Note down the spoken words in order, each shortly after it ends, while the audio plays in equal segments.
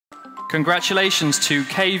Congratulations to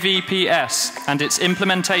KVPS and its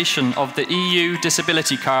implementation of the EU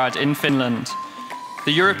Disability Card in Finland.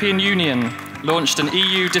 The European Union launched an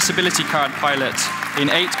EU Disability Card pilot in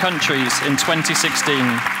 8 countries in 2016.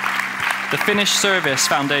 The Finnish Service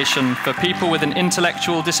Foundation for People with an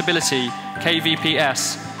Intellectual Disability,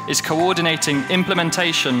 KVPS, is coordinating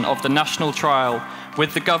implementation of the national trial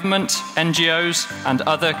with the government, NGOs and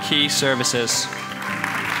other key services.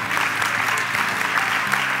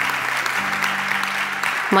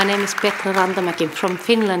 My name is Petra Rantamäki from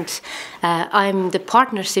Finland. I'm the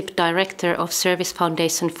Partnership Director of Service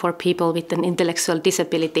Foundation for People with an Intellectual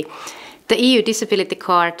Disability. The EU Disability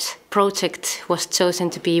Card project was chosen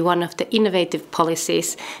to be one of the innovative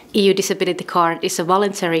policies. EU Disability Card is a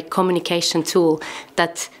voluntary communication tool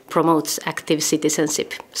that promotes active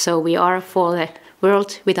citizenship. So we are for a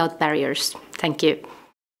world without barriers. Thank you.